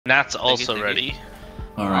Nat's also ready.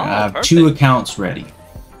 All right, Oh, I have perfect. 2 accounts ready.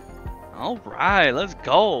 All right, let's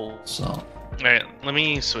go. So, All right, let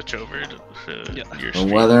me switch over to your but stream.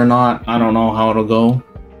 whether or not, I don't know how it'll go.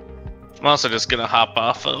 I'm also just gonna hop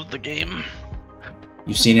off of the game.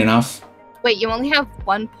 You've seen enough. Wait, you only have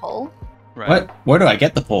 1 pull? Right. What? Where do I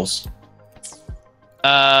get the pulse?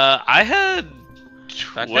 I had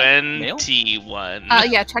Back that mail? 21.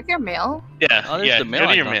 Yeah, check your mail. Yeah, Oh, there's yeah. the mail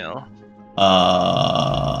Go to your icon. mail.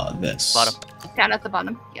 This. Bottom. Down at the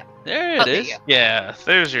bottom. Yeah. There Oh, it there is. you go. Yeah,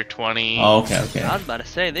 there's your 20. Oh, okay, okay. I was about to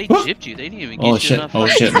say they Whoop. gypped you. They didn't even Oh, get you shit. enough. Oh,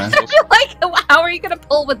 shit, man. Like, how are you gonna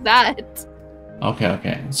pull with that? Okay,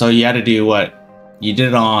 okay. So you had to do what? You did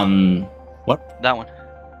it on what? That one.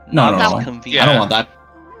 No, Not no, as no. convenient. I don't want that.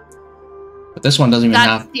 But this one doesn't even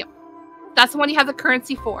That's have. that's the one you have the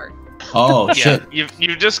currency for. Oh Yeah, shit!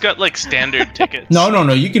 you've just got like standard tickets. No, no,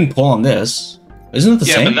 no. You can pull on this. Isn't it the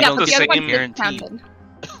Yeah, same? but Yeah, That's but the the other same one's guarantee. discounted.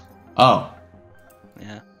 Oh,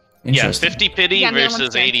 Yeah. Yeah, interesting. 50 pity Yeah, the other one's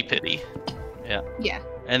versus standard. 80 pity. Yeah.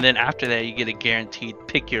 And then after that, you get a guaranteed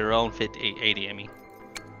pick your own 50, 80. I mean.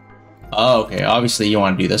 Oh, okay. Obviously, you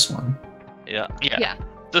want to do this one. Yeah. Yeah. Yeah.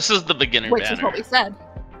 This is the beginner Which banner. is what we said.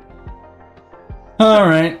 All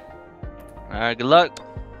right. All right. Good luck.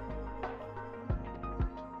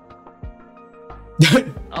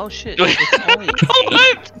 Oh shit. Wait. It's only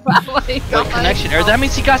What? Oh my Wait, God. connection error. That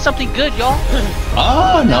means he got something good, y'all.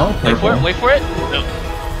 Oh no, Wait for it. purple. Wait for it.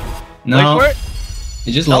 No, Wait for it.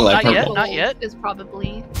 it just Nope, looked like not yet. purple. Not yet. Is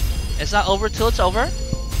probably. It's not over till it's over.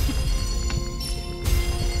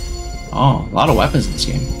 Oh, a lot of weapons in this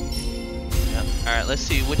game. Yep. All right. Let's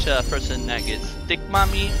see which person that gets. Dick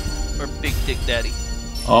mommy or big dick daddy.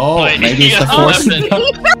 Oh, Wait, maybe it's the yeah, force.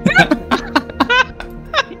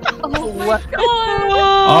 Oh my God.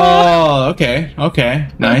 Oh, okay, okay,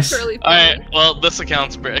 nice. That's really All funny. right, well, this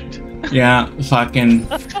account's bricked. Yeah, fucking.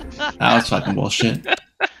 That was fucking bullshit.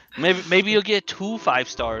 Maybe you'll get 2 5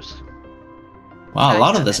 stars. Wow, a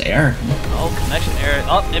lot of this air. Oh, connection error.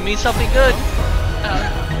 Oh, it means something good.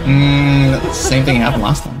 Same thing happened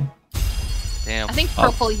last time. Damn. I think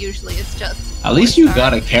purple usually is just. At least you four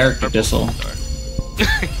got a stars. character Dissel.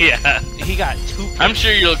 Yeah, He got 2. I'm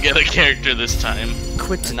sure you'll get a character this time.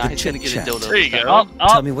 Quick to And now the he's gonna chit get a chat. dodo. There you this go. time. Oh,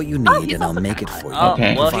 Tell me what you need he's and I'll also make it got for you. Oh,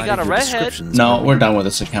 Okay. well, he got a Provided your redhead. description's No, good. we're done with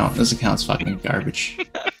this account. This account's fucking garbage.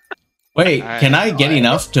 Wait, Alright, can I get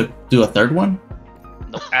enough to do a third one?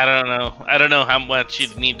 I don't know. I don't know how much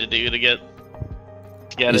you'd need to do to get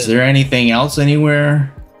Is it. there anything else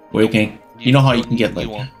anywhere where you can? You know how you can get like.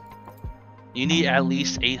 won't. You need at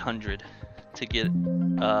least 800 to get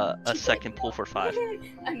a second pull for 5.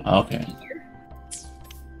 Okay.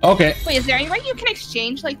 Okay. Wait, is there anywhere you can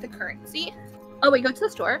exchange like the currency? Oh wait, go to the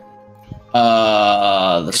store.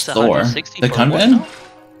 The It's store. 160 The for a convent?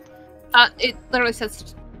 It literally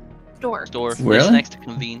says store Store. Really? It's next to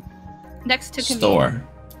convene. next to convenience. Store.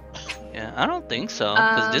 Yeah, I don't think so.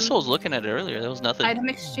 Because this Um, was looking at it earlier. There was nothing. Item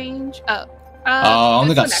exchange. Oh. I only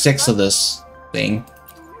go got to the 6 next of one. this thing.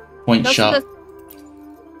 Point Go to shop.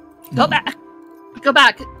 Go back. Go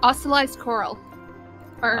back. Oscillized coral.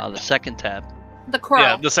 Or The second tab. the coral.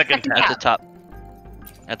 Yeah, the second At the top.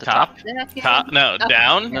 At the top. Top? No, Okay.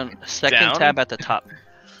 down. No, second Down? tab at the top.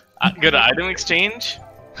 Go to item exchange.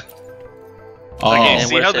 Oh. Okay, And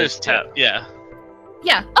see where it how says there's tab. Yeah.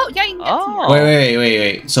 Yeah. Oh, yeah, you can get some more. Oh.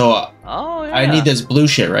 Wait. So Oh, yeah. I need this blue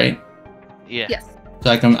shit, right? Yeah. Yes. So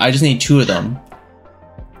I just need 2 of them.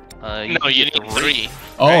 No, you need 3.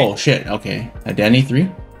 Oh shit. Okay. Did I need 3?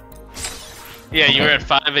 Yeah, you were Okay. at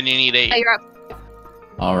 5 and you need 8. Yeah, you're up.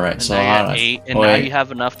 All right. And So now you're how at do 8, and oh, now wait. you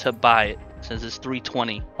have enough to buy it since it's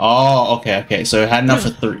 320. Oh, okay. So it had enough for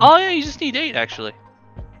 3. Oh yeah, you just need 8 actually.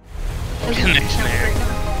 Connection error.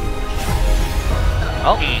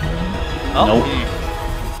 Oh. Oh. Nope.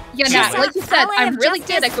 Yeah, See, Nat, like you said, Ally I'm of really good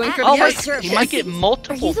at Justice going through Oh the wait, service. you might get Are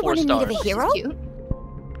multiple you the 4 one in need of stars. a hero? Cute.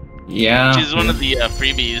 Yeah. She's one of the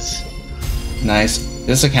freebies. Nice.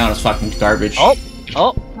 This account is fucking garbage. Oh,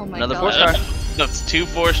 oh, Oh my Another god. 4 star. That's 2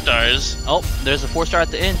 4 stars. Oh, there's a 4 star at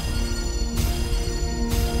the end.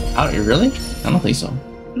 Really? I don't think so.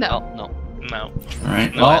 No. Oh no. No. All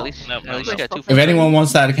right. No, Well, at least, no, at no, least you no. got 2 if 4 anyone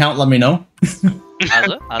wants that account, let me know.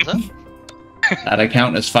 Aza. That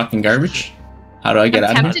account is fucking garbage. How do I get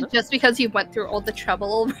I'm out of here? tempted just because you went through all the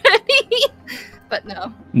trouble already. But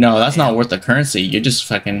no. No, that's not worth the currency. You're just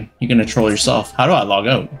fucking. You're gonna troll yourself. How do I log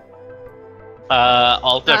out?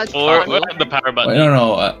 Alt F4 toggle. or the power button. Wait,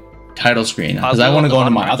 no. Title screen. Because I Toggle want to at the go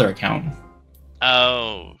into bottom my right. other account.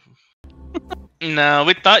 Oh. No,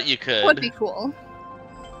 we thought you could. Would be cool.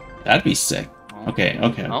 That'd be sick. Okay. Oh,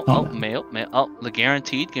 Hold oh, on. mail. Oh, the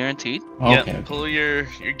guaranteed. Okay. Yeah, pull your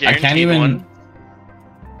I guaranteed can't even. one.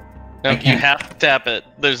 No, I you can't. have to tap it.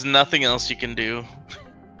 There's nothing else you can do.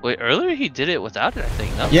 Wait, earlier he did it without it, I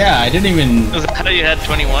think. No? Yeah, I didn't even. Is that how you had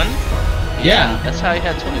 21? Yeah. That's how he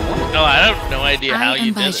had 21. Oh, I have no idea how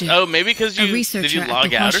you did Elijah, it. Oh, maybe because a you researcher did you at log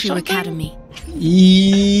the out or Horseshoe something? Academy.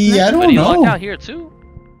 Yeah, I But don't he logged know. out here too.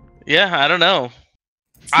 Yeah, I don't know.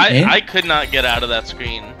 I could not get out of that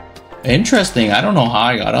screen. Interesting. I don't know how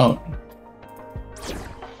I got out.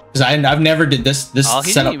 Because I've never did this Oh,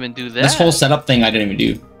 he setup. didn't even do that. This whole setup thing I didn't even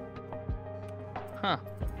do. Huh.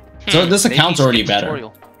 So this Maybe account's he already skipped better.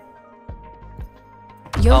 tutorial.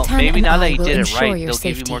 Yotan Maybe and now that I you will did it ensure right, your they'll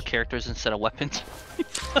safety. give you more characters instead of weapons.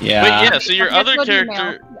 Yeah. Wait, yeah. So your That's other what you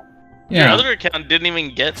character, know. your Yeah. other account didn't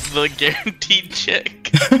even get the guaranteed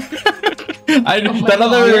check. That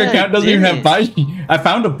other God. account doesn't even have buy. I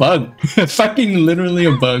found a bug. Fucking literally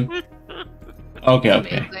a bug. Okay,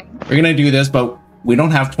 okay. Amazing. We're gonna do this, but we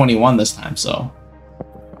don't have 21 this time, so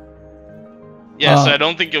Yeah, so I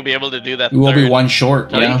don't think you'll be able to do that. we will be third. one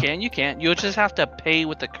short. No, Yeah. you can. You'll just have to pay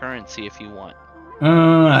with the currency if you want.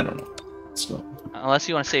 I don't know. Let's go. Unless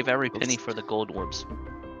you want to save every penny for the gold orbs.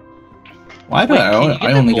 Why do Wait, can you I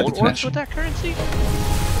get only the get the gold orbs connection? with that currency?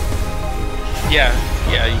 Yeah,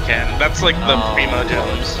 you can. That's like the Oh, primo no,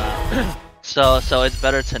 gems. it's not. So it's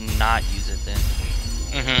better to not use it then.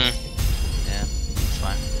 Yeah, it's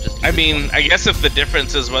fine. Just use I it mean, once. I guess if the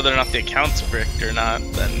difference is whether or not the account's bricked or not,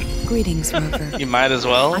 then Greetings, Rover. you might as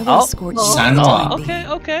well. I will Oh. escort Oh. you. Sanwa.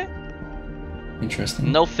 Oh, okay.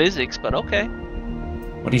 Interesting. No physics, but okay.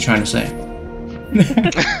 What are you trying to say?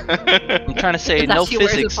 I'm trying to say Is that no she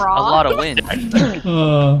wears a physics, a bra? lot of wind.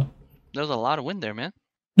 Uh, There's a lot of wind there, man.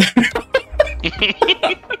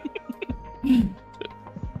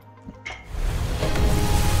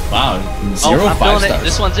 wow, Oh, zero I'm 5 feeling stars. it.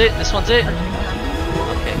 This one's it. This one's it.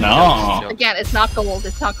 Okay. No. joke. Again, it's not gold.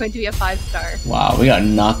 It's not going to be a 5-star. Wow, we got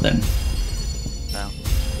nothing.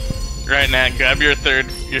 Right now, grab your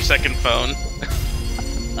second phone.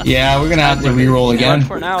 Yeah, we're gonna have to re-roll Run again.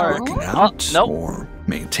 for an hour. Working out nope. or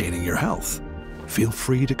maintaining your health. Feel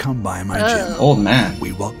free to come by my Oh. gym. Old man.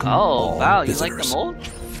 We welcome Oh, all wow. You visitors. like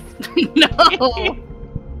them old? No.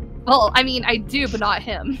 Well, I mean, I do, but not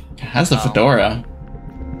him. Has the Oh. fedora.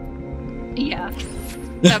 Yeah.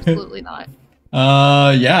 Absolutely not.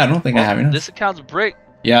 Yeah, I don't think I have enough. This account's brick.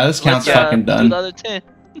 Yeah, this count's Let's, fucking do done. the other 10.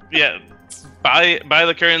 Yeah, buy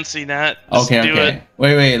the currency, Nat. Just Okay, do okay. it.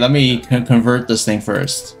 Wait, let me convert this thing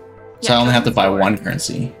first. So Yeah, I only have to buy forward. one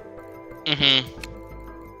currency.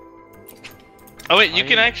 Oh wait, you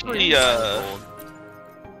can actually go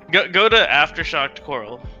to Aftershocked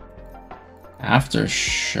Coral.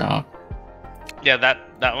 Aftershock. Yeah,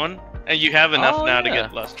 that one. And you have enough Oh, now to yeah.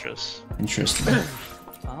 get Lustrous. Interesting.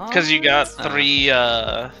 Because you got Ah. three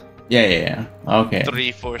Yeah. Okay.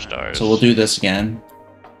 3 4-stars. So we'll do this again.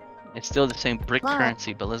 It's still the same brick Wow.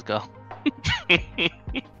 currency, but let's go.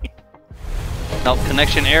 Nope,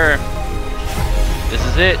 connection error. This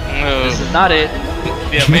is it. Oh. This is not it.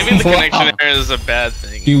 Yeah, maybe the Wow. connection error is a bad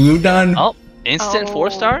thing. You done? Oh, instant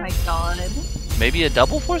 4-star? Oh my god. Maybe a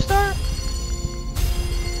double 4-star?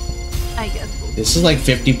 I guess we'll This is like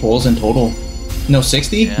 50 pulls in total. No,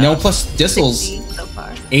 60? Yeah. No, plus Distles. 60 so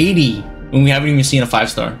far. 80. And we haven't even seen a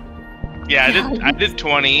 5-star. Yeah, I did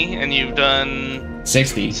 20, and you've done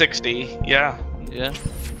 60. 60. Yeah. Yeah.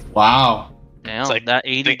 Wow. Damn, It's like- that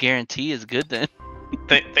 80 think- guarantee is good then.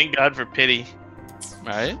 Thank God for pity.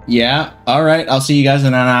 Right? Yeah. All right. I'll see you guys in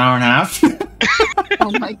an hour and a half.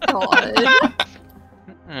 Oh my god.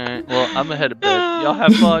 Alright, well, I'm gonna head to bed. Y'all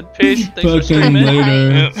have fun. Peace. Thanks for Fucking streaming.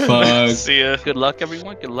 later. Fuck. See ya. Good luck,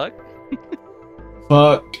 everyone. Good luck.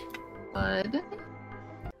 Fuck. Good.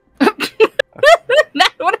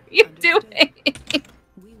 Matt, what are you doing?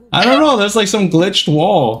 I don't know. There's like some glitched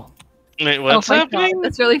wall. Wait, what's oh my happening? God,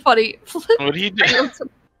 that's really funny. What are you doing?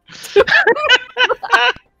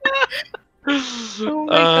 Oh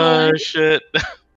my God. Shit.